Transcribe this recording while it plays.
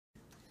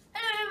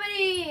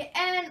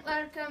and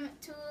welcome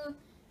to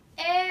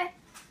a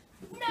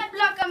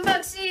Nerdblock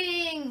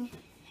unboxing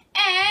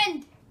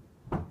and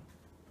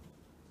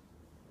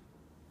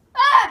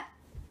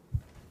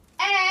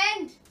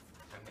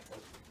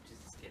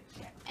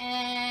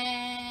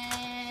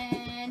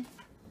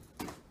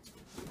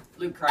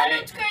Loot Crate.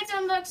 Loot Crate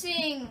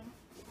unboxing.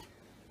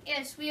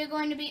 Yes, we are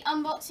going to be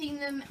unboxing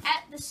them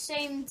at the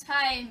same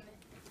time.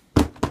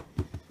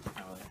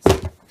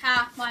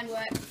 Ha, mine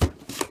worked.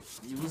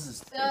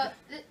 So,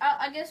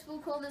 I guess we'll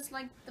call this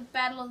like the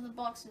battle of the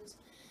boxes.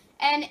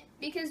 And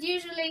because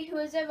usually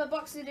whoever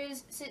box it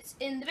is sits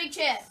in the big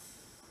chair.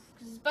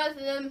 Because it's both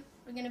of them,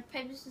 we're going to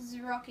paper, scissors,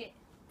 rocket.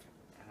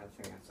 I don't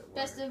think that's a word.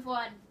 Best of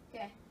one.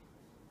 Okay.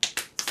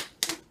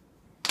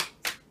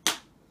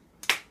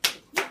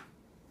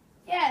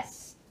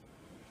 Yes.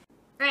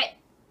 Right,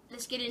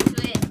 let's get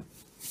into it.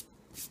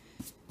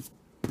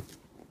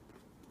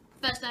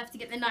 First I have to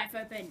get the knife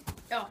open.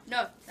 Oh,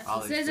 no, that's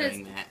the scissors.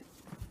 Doing that.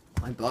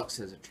 My box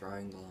has a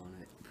triangle on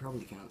it. You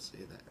probably can't see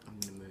that. I'm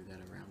going to move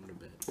that around a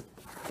bit.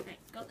 Okay,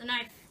 got the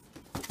knife.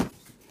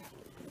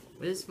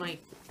 Where's my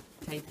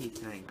tapey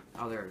thing?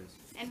 Oh, there it is.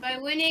 And by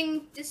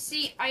winning this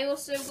seat, I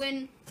also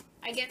win.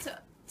 I get to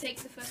take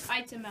the first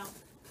item out.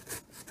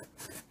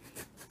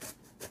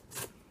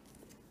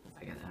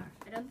 I got that.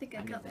 I don't think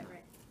I got that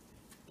right.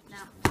 No.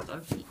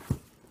 Okay.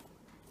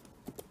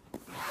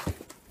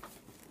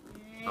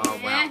 Oh,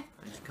 wow.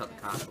 I just cut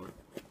the cardboard.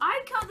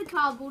 I cut the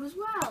cardboard as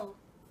well.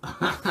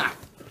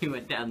 He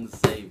went down the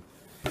seam.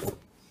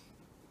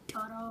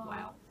 Ta-da.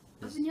 Wow.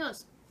 Open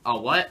yours. Oh,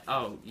 what?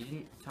 Oh, you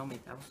didn't tell me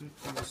that wasn't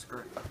on the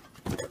script.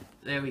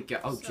 There we go.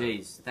 Oh,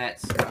 jeez.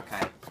 That's...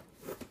 okay.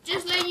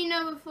 Just letting you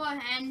know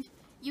beforehand,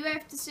 you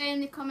have to say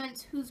in the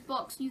comments whose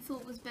box you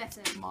thought was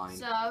better. Mine,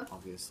 so,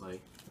 obviously.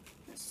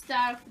 Let's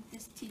start off with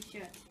this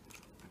t-shirt.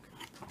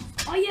 Okay.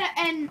 Oh, yeah,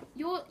 and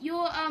your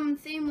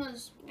theme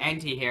was...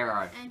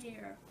 Anti-hero.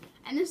 Anti-hero.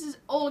 And this is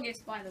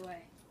August, by the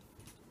way.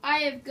 I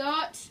have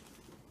got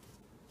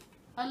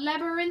a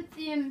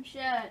Labyrinthium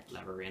shirt.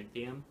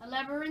 Labyrinthium? A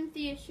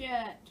Labyrinthia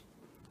shirt.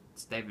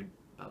 It's David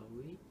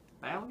Bowie?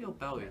 Bowie or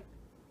Bowie?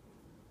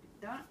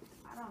 I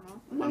don't know.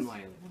 One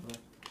way or the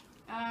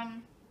other.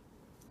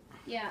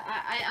 Yeah,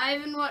 I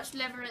haven't watched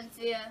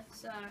Labyrinthia,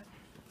 so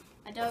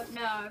I don't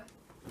know.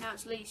 Now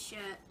it's Lee's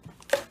shirt.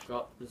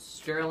 Got the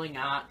Sterling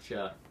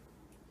Archer.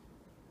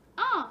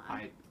 Oh,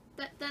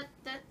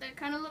 that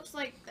kind of looks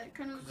like That's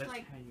how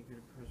you get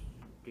a president.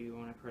 Do you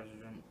want a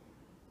president?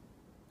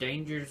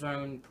 Danger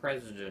Zone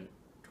President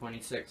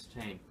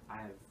 2016. I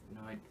have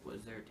no idea.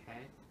 Was there a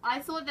tag? I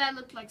thought that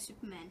looked like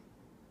Superman.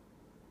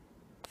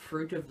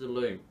 Fruit of the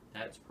Loom.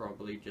 That's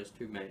probably just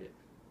who made it.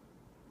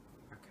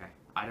 Okay.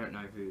 I don't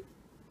know who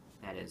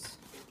that is.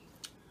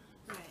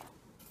 Right.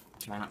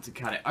 Try not to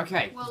cut it.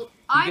 Okay. Well,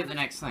 you get the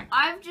next thing.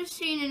 I've just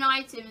seen an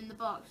item in the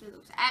box that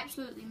looks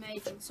absolutely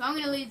amazing, so I'm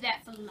going to leave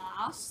that for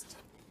last.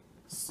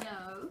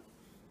 So,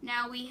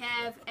 now we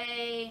have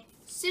a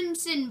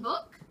Simpson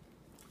book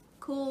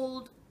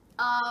called,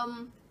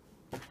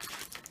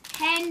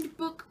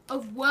 Handbook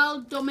of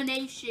World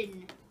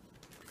Domination.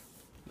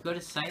 You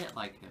gotta say it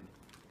like him.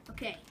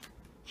 Okay.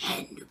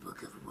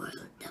 Handbook of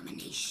World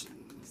Domination.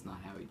 That's not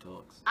how he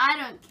talks. I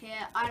don't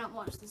care. I don't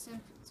watch The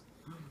Simpsons.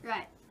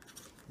 Right.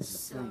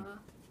 So,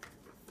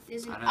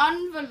 there's an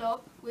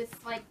envelope with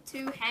like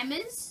 2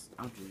 hammers.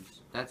 Oh jeez.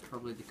 That's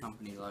probably the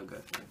company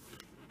logo thing.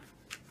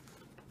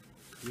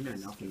 You know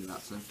nothing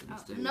about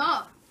Simpsons, do you?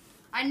 No.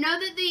 I know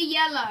that they're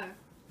yellow.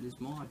 There's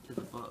more to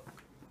the book.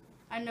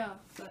 I know,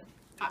 but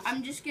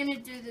I'm just gonna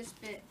do this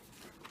bit.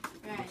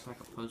 Right. It looks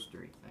like a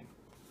postery thing.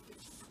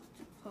 It's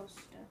a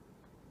poster.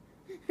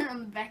 On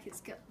the back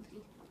it's got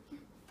little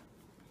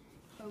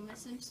Homer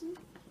Simpson.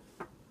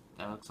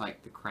 That looks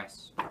like the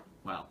crest.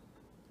 Well,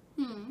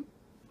 of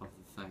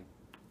the thing.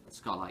 It's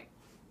got like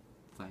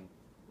thing.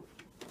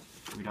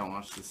 We don't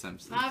watch The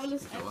Simpsons.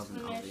 Marvelous if it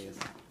wasn't obvious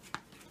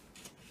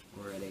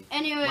already.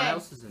 Anyway. What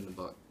else is in the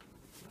book?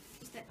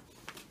 What's that?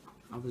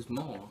 Oh, there's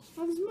more.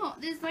 Oh, there's more.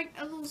 There's like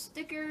a little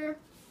sticker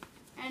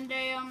and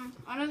a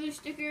another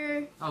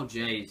sticker. Oh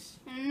jeez.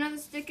 And another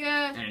sticker.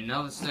 And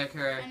another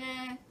sticker. And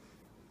a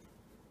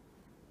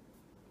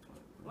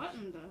what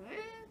in the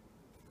heck?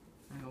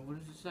 Hang on, what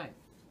does it say?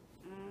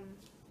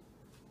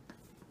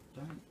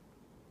 Don't.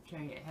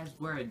 Okay, it has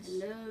words.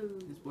 Hello.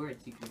 There's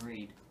words you can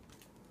read.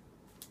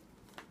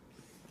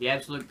 The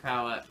absolute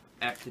power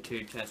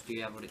aptitude test. Do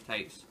you have what it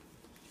takes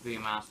to be a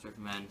master of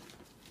men?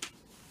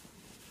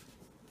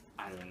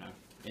 I don't know.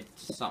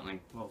 It's something.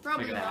 We'll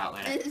Probably figure that out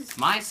not. later.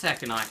 My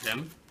second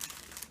item.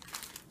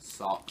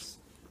 Socks.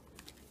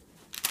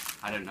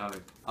 I don't know.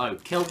 Oh,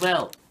 Kill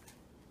Bill.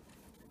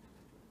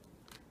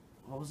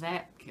 What was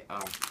that? Oh,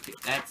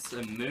 that's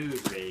a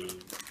movie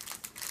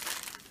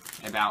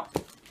about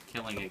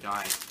killing a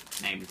guy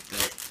named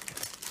Bill.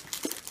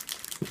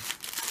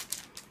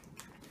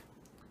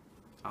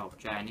 Oh,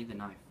 Jay, I need the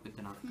knife. With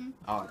the knife.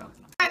 Oh, I got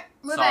the knife. Alright,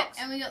 we're back,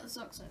 and we got the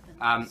socks open.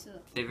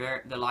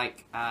 They're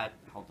like,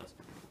 hold this.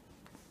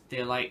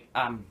 They're like,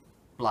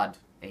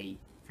 blood-y,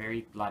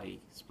 very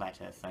bloody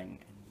splatter thing,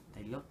 and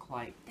they look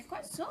like... They're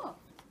quite soft.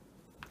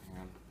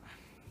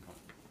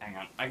 Hang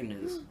on, I can do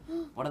this.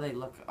 What do they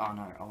look? Oh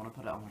no, I want to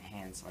put it on my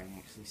hand so I can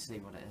actually see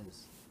what it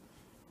is.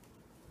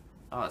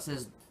 Oh, it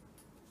says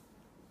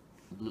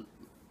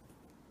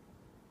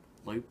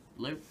loop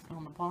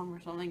on the bottom or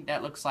something.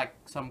 That looks like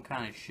some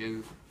kind of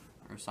shoe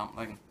or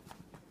something.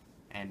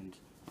 And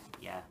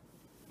yeah.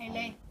 Hey,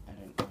 Lee. I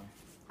don't know.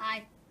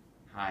 Hi.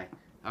 Hi.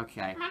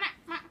 Okay.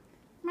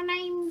 My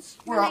name's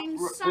We're off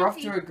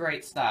Sophie. to a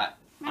great start.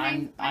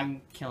 My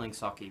I'm killing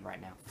Socky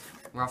right now.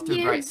 We're off to a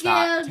You great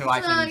start. killed 2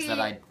 items Socky.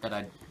 that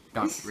I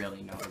don't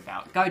really know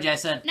about. Go,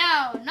 Jason.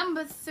 Now,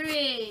 number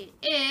 3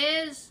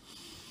 is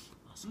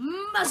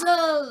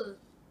muscle.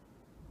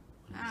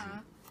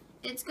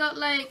 It's got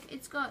like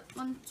it's got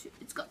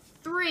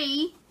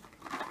 3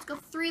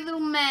 little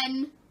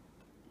men.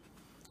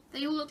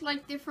 They all look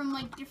like different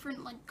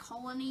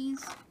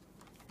colonies,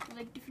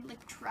 like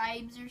different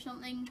tribes or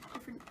something.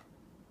 Different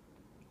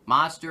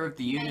Master of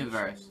the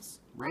Universe. nations.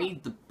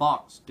 Read the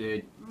box,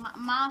 dude.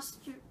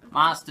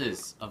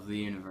 Masters of the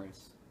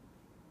Universe.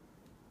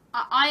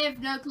 I have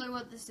no clue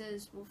what this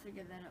is. We'll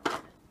figure that out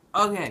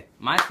later. Okay,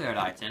 my third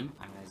item,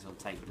 I may as well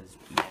take this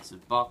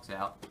massive box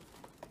out,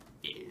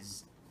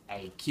 is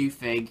a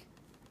Q-Fig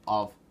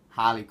of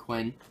Harley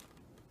Quinn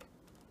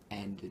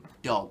and a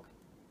dog.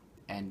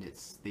 And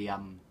it's the,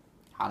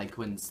 Harley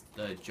Quinn's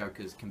the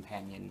Joker's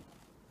companion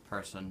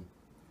person.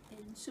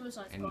 In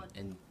Suicide Squad.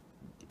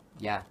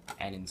 Yeah,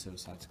 and in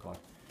Suicide Squad.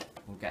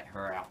 We'll get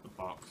her out the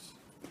box.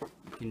 You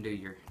can do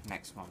your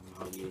next one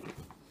while you...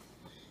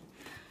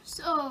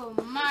 So,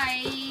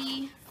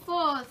 my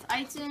 4th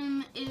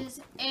item is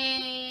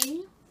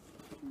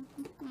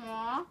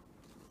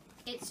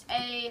it's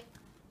a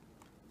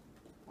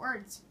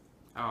words.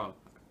 Oh,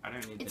 I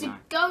don't need It's to a know.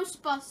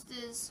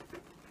 Ghostbusters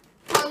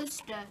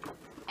poster,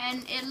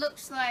 and it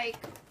looks like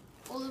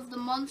all of the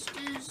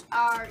monsters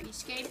are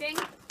escaping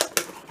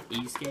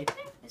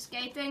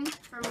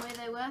from where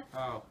they were.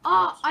 Oh.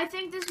 Oh, I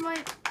think this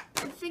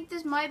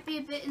might be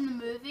a bit in the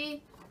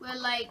movie where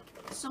like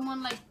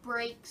someone like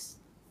breaks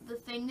the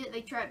thing that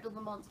they trapped all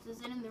the monsters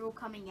in and they're all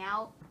coming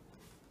out.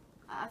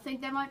 I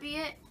think that might be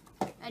it.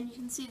 And you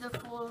can see the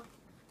 4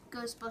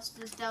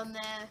 Ghostbusters down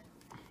there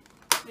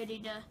ready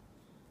to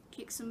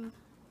kick some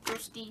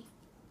ghosty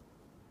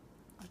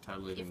I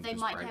totally if didn't they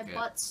just might break have it.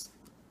 butts.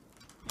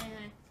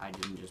 Anyway, I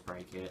didn't just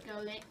break it. go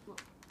let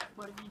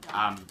what have you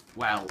done?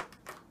 Well,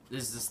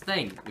 there's this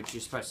thing which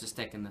you're supposed to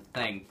stick in the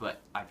thing, but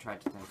I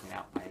tried to take it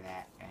out by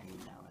that, and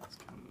now it's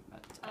come.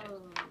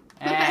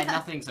 And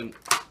nothing some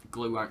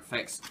glue won't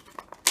fix.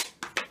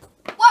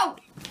 Whoa!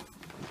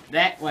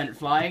 That went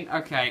flying.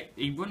 Okay,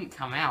 he wouldn't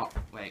come out.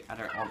 Wait, I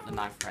don't want the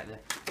knife right there.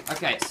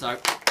 Okay, so.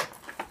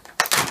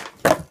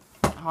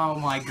 Oh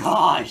my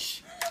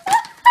gosh!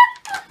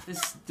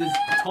 This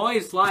toy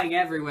is flying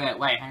everywhere.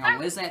 Wait, hang on.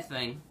 Where's that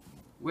thing?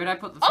 Where'd I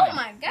put the thing? Oh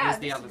my god! Where's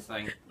the other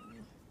thing?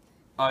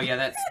 Oh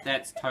yeah,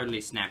 that's totally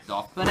snapped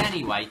off. But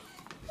anyway,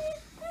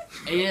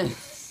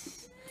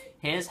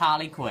 here's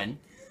Harley Quinn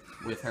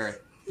with her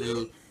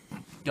little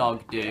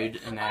dog dude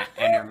and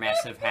her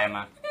massive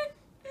hammer.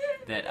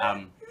 That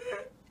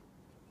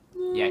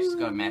yeah, she's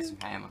got a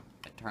massive hammer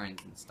that turns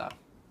and stuff.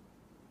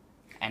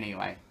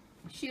 Anyway,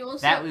 She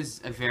also that was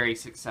a very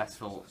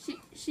successful.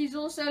 she's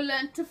also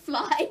learned to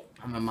fly.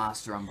 I'm a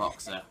master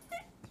unboxer.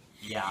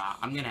 Yeah,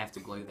 I'm gonna have to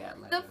glue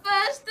that later. The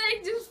first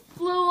thing just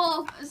flew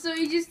off, so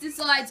he just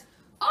decides,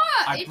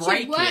 I it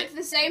break should work it,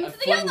 the same I for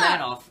the fling other.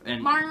 that off,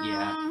 and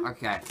yeah,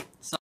 okay.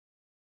 So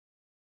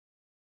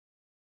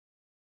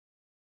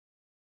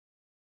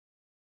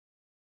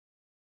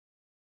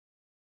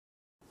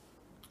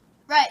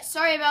Right,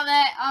 sorry about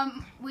that.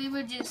 We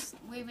were just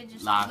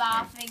Laughing.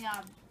 laughing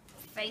our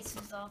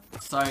faces off.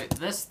 So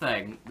this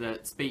thing, the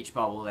speech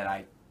bubble that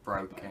I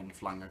broke and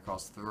flung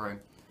across the room,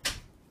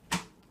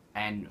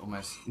 and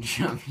almost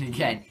jumped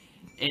again.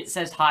 It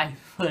says "Hi,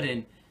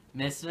 Puddin',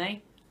 miss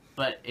me,"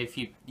 but if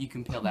you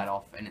can peel that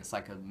off, and it's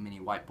like a mini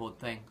whiteboard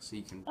thing, so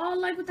you can Oh,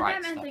 like with the write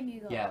Batman stuff. thing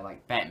you got. Yeah,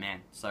 like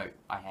Batman. So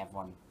I have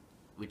one,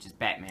 which is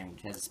Batman,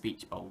 which has a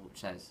speech bubble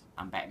which says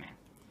 "I'm Batman."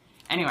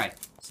 Anyway,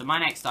 so my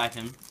next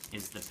item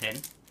is the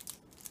pin.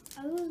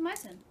 Oh, it was my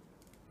turn.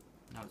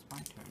 No, it's my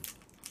turn.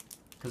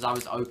 Because I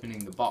was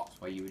opening the box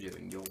while you were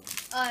doing your.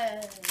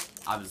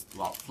 I was,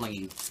 well,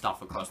 flinging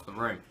stuff across the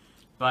room.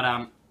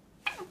 But,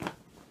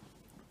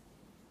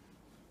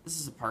 this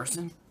is a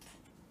person.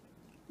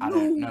 I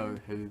don't know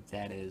who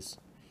that is.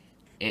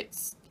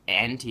 It's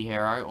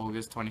Anti-Hero,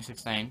 August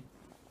 2016.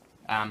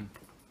 That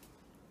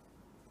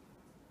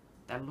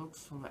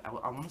looks, I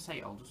want to say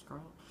Elder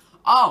Scrolls.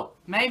 Oh,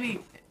 maybe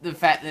the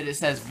fact that it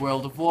says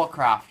World of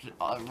Warcraft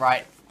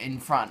right in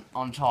front,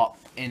 on top,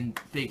 in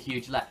big,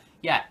 huge letters.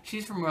 Yeah,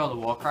 she's from World of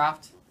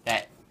Warcraft,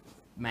 that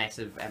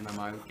massive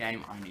MMO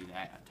game. I knew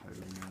that. I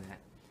totally knew that.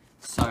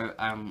 So,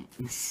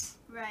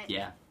 Right.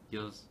 yeah,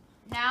 yours.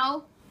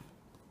 Now.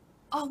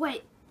 Oh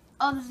wait.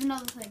 Oh, there's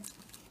another thing.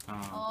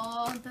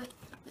 Oh.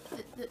 Oh,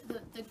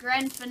 the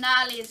grand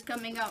finale is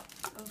coming up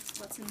of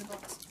what's in the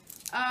box.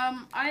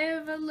 I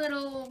have a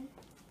little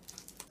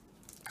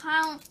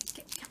count.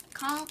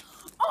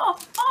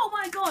 Oh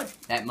my god!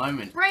 That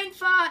moment. Brain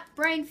fart,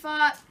 brain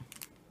fart.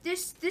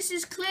 This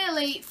is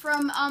clearly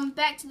from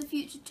Back to the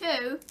Future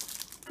 2,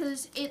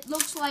 because it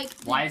looks like.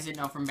 Why is it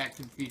not from Back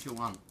to the Future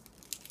 1?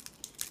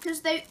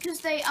 Because they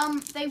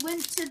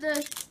went to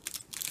the.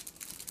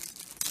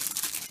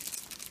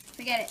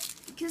 Forget it.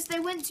 Because they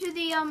went to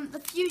the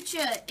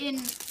future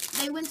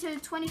they went to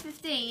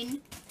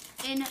 2015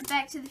 in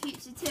Back to the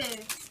Future 2,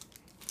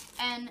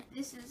 and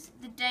this is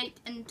the date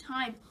and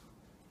time.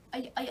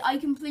 I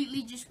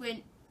completely just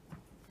went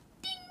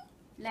ding,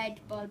 light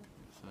bulb.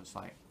 So it's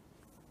like.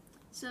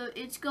 So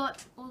it's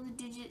got all the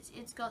digits.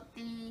 It's got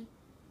the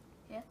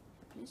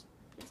please.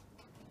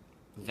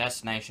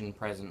 Destination,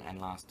 present, and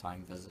last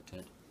time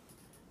visited.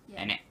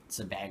 Yeah. And it's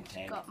a bag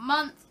tag. Got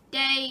month,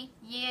 day,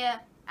 year,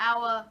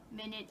 hour,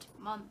 minute,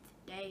 month,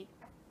 day.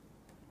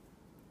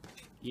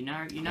 You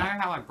know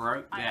how I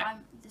broke that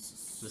This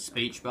is the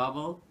speech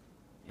bubble?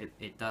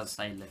 It does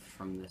say lift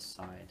from this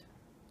side.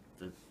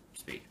 The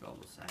speech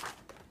bubble side.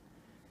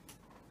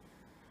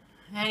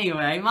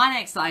 Anyway, my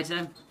next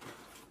item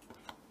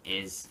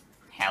is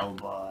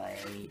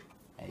Hellboy.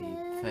 A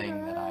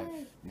thing that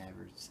I've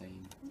never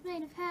seen. It's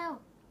made of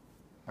hell.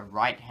 A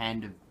right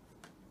hand of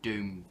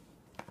doom.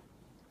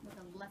 With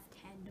a left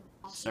hand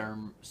of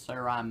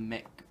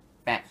Ceramic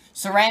bank.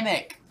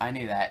 Ceramic! I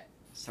knew that.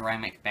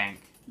 Ceramic bank.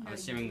 No, I'm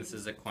assuming this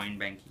is a coin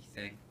banky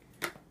thing.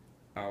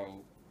 Oh,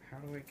 how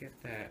do I get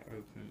that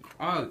open?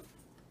 Oh!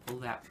 Pull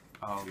that.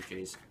 Oh,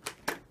 jeez.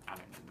 I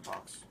don't need the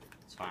box.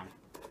 It's fine.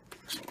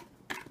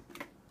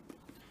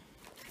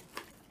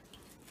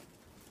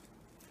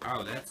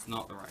 Oh, that's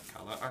not the right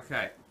color.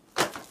 Okay.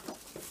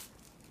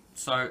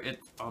 So,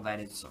 oh, that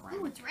is ceramic.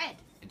 Oh, it's red.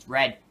 It's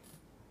red.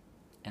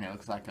 And it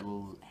looks like a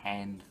little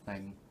hand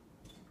thing.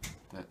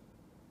 That's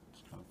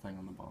got a thing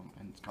on the bottom.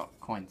 And it's got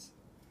coins.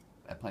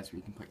 A place where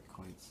you can put your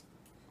coins.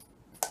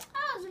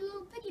 Oh, it's a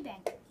little piggy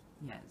bank.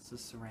 Yeah, it's a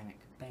ceramic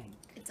bank.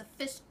 It's a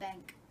fist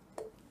bank.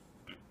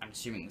 I'm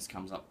assuming this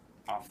comes up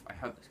off. I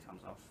hope this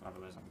comes off.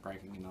 Otherwise, I'm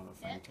breaking another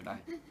thing today.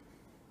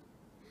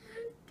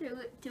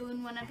 Two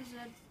in one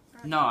episode.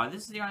 No,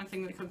 this is the only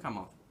thing that could come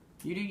off.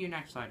 You do your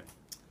next item.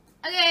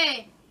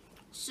 Okay,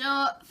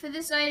 so for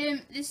this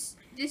item, this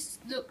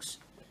looks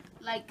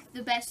like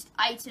the best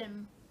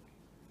item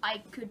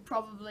I could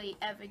probably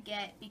ever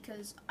get,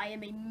 because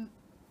I'm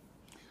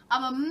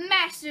a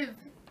massive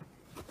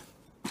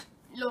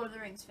Lord of the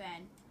Rings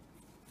fan.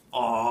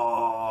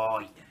 Oh,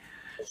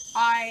 yes.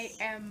 I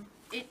am.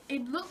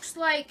 It looks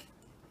like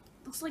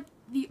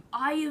the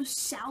Eye of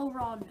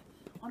Sauron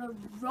on a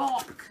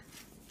rock,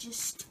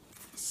 just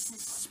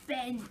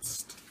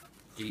suspensed.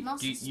 Do you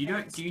not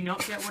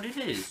get what it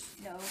is?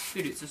 No.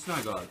 Dude, it's a snow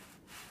god.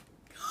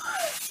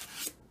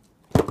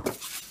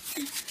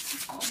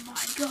 Oh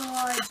my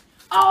god!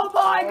 Oh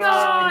my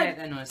god! I hate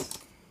that noise.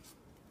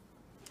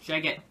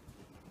 Shake it.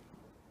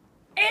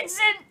 It's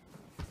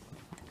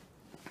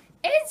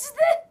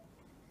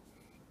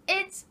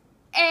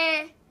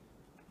a.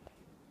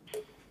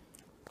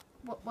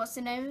 What's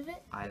the name of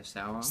it? Eye of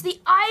Sauron. It's the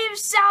Eye of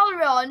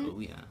Sauron Oh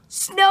yeah.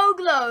 snow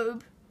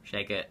globe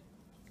Shake it.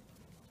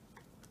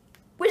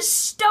 with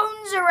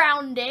stones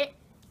around it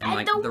and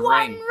like the the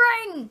one ring.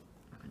 ring.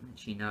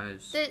 She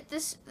knows.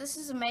 This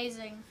is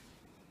amazing.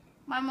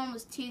 My mom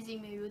was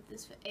teasing me with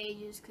this for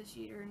ages because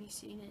she'd already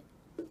seen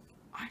it.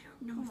 I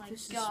don't know Oh if my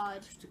this god,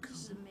 is supposed to this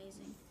is come.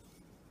 amazing.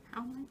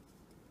 How am I?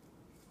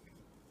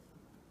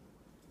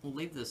 We'll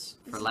leave this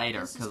for This- later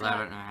this is because I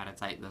don't know how to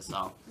take this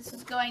off. This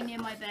is going near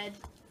my bed.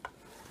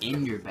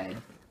 In your bed.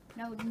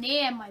 No,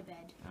 near my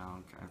bed. Oh,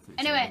 okay. I thought you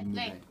said Anyway, in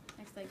your Lee, bed.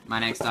 next thing. My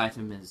next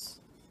item is.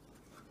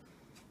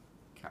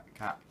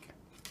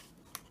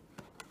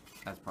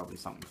 That's probably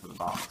something for the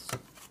box.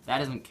 That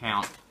doesn't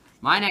count.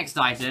 My next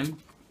item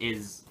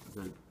is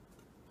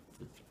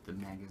the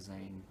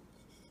magazine.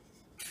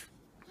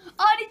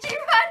 Oh, did you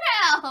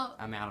run out?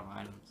 I'm out of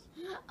items.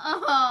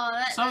 Oh,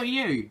 that's So are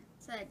you.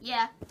 sad.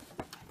 Yeah.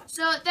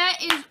 So that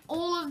is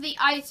all of the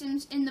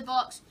items in the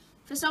box.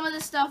 For some of the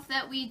stuff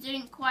that we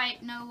didn't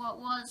quite know what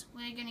was,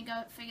 we're gonna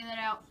go figure that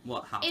out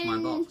What? Half my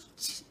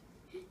box.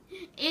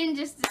 in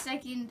just a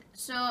second.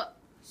 So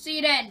see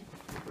you then.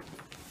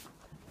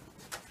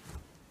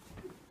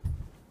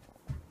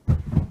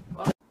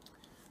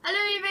 Hello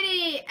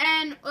everybody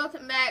and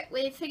welcome back.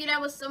 We figured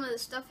out what some of the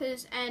stuff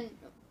is, and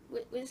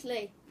where's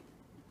Lee?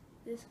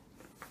 This.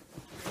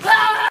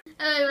 Hello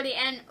everybody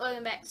and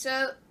welcome back.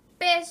 So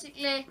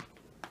basically,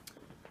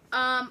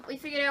 we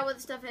figured out what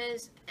the stuff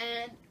is,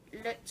 and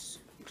let's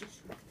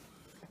just.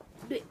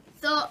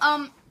 So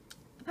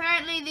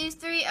apparently these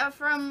three are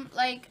from,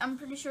 like, I'm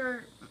pretty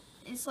sure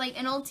it's like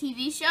an old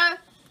TV show,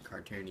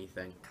 Cartoony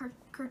thing.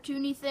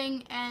 cartoony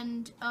thing,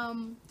 and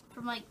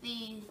from like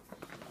the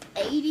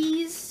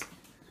 80s.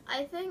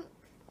 I think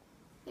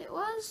it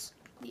was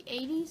the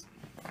 80s,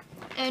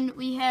 and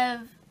we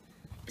have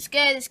this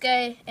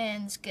guy,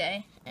 and this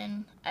guy,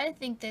 and I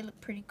think they look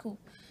pretty cool.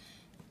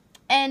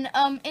 And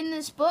in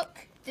this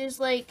book, there's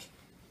like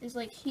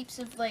heaps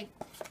of, like,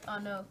 oh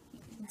no, you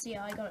can see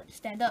how I got it to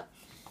stand up.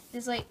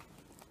 There's like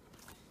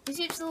There's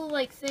heaps of little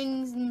like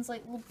things and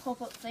like little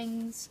pop-up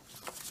things.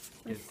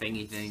 The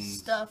thingy things.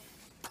 Stuff.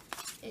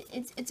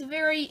 It's a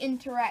very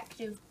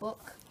interactive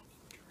book,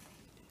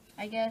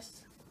 I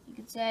guess you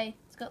could say.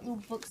 It's got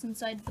little books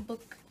inside the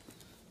book,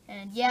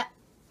 and yeah.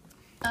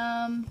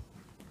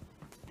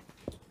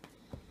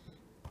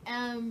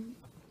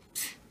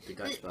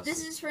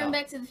 This is from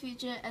Back to the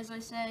Future, as I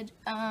said.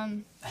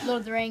 Lord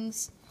of the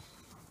Rings.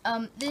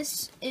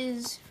 This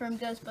is from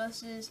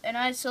Ghostbusters, and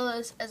I saw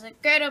this as a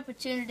great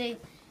opportunity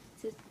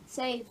to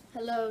say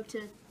hello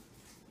to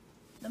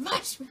the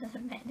Marshmallow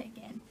Man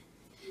again.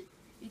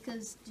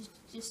 Because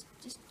just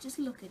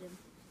look at him.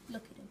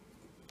 Look at him.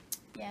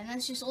 Yeah, and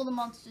that's just all the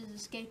monsters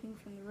escaping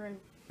from the room.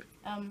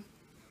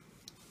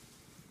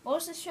 What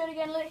was this shirt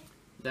again, Lee?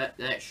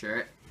 That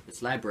shirt.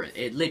 It's Labyrinth.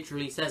 It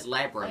literally says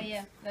Labyrinth. Oh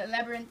yeah, the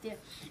Labyrinth, yeah.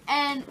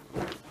 And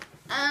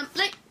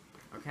Lee.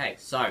 Okay,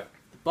 so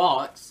the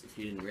box, if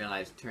you didn't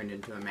realize, turned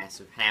into a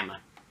massive hammer.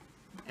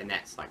 And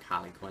that's like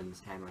Harley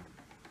Quinn's hammer.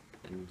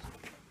 And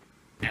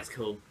that's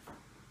cool.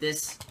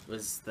 This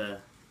was the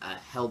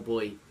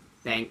Hellboy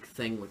bank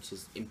thing, which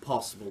is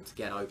impossible to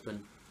get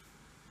open.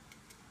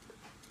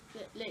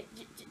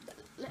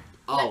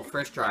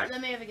 First try.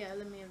 Let me have a go.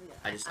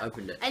 I just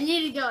opened it. I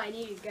need to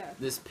go.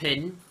 This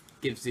pin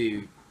gives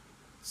you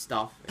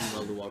stuff in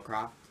World of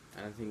Warcraft,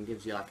 and I think it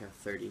gives you like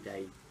a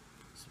 30-day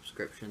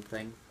subscription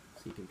thing,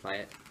 so you can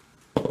play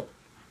it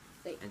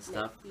and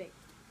stuff.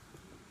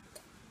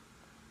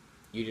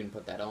 You didn't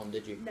put that on,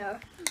 did you? No.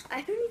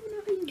 I don't even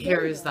know how you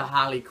Here is the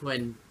Harley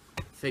Quinn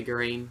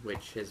figurine,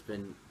 which has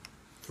been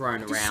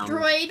thrown around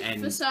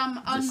and for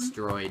some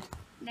destroyed.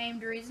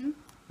 Unnamed reason.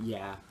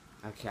 Yeah.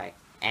 Okay.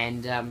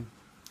 And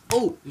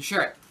oh, the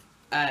shirt.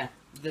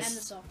 This And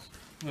the socks.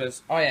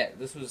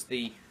 this was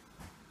the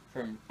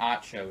from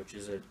Archer, which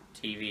is a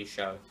TV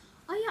show.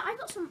 Oh yeah, I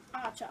got some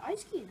Archer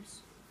ice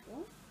cubes.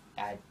 What?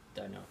 I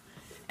don't know.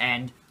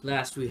 And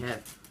last we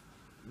have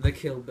the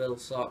Kill Bill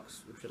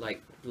socks, which are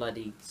like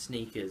bloody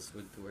sneakers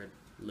with the word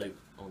Luke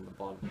on the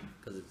bottom,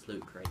 because it's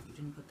Loot Crate. You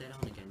didn't put that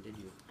on again, did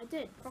you? I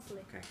did,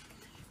 properly. Okay.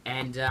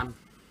 And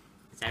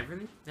is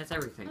everything? That's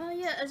everything. Oh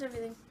yeah, that's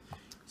everything.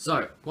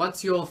 So,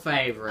 what's your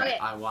favorite? Okay.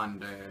 I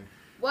wonder.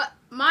 What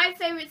my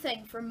favorite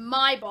thing from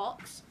my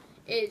box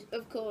is,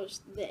 of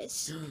course,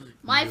 this.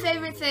 My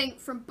favorite thing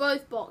from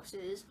both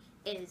boxes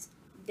is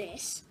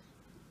this.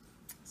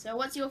 So,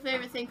 what's your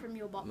favorite thing from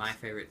your box? My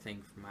favorite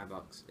thing from my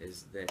box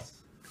is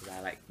this, because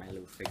I like my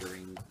little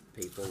figurine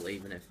people,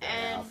 even if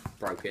they're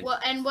broken.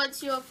 And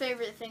what's your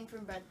favorite thing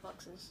from both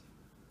boxes?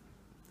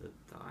 The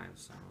Eye of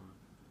Sauron.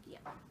 Yeah,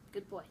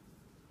 good boy.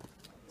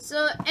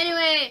 So,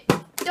 anyway,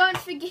 don't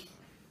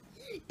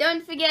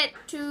forget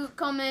to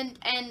comment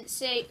and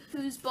say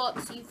whose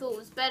box you thought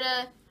was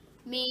better,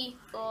 me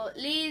or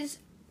Lee's,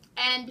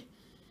 and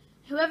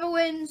whoever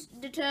wins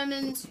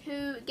determines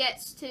who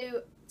gets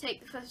to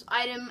take the first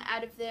item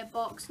out of their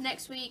box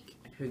next week.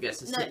 Who gets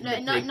to not sit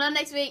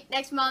next week,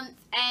 next month,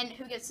 and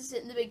who gets to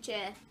sit in the big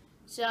chair.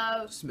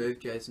 So smooth,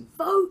 Jason.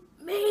 Vote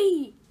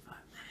me.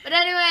 But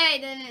anyway,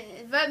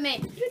 then vote me.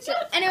 So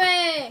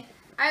anyway,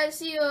 I will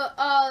see you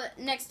all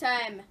next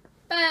time.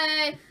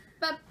 Bye.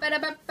 Bye. Bye.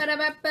 Bye.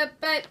 Bye. Bye.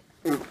 Bye.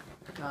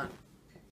 Can't.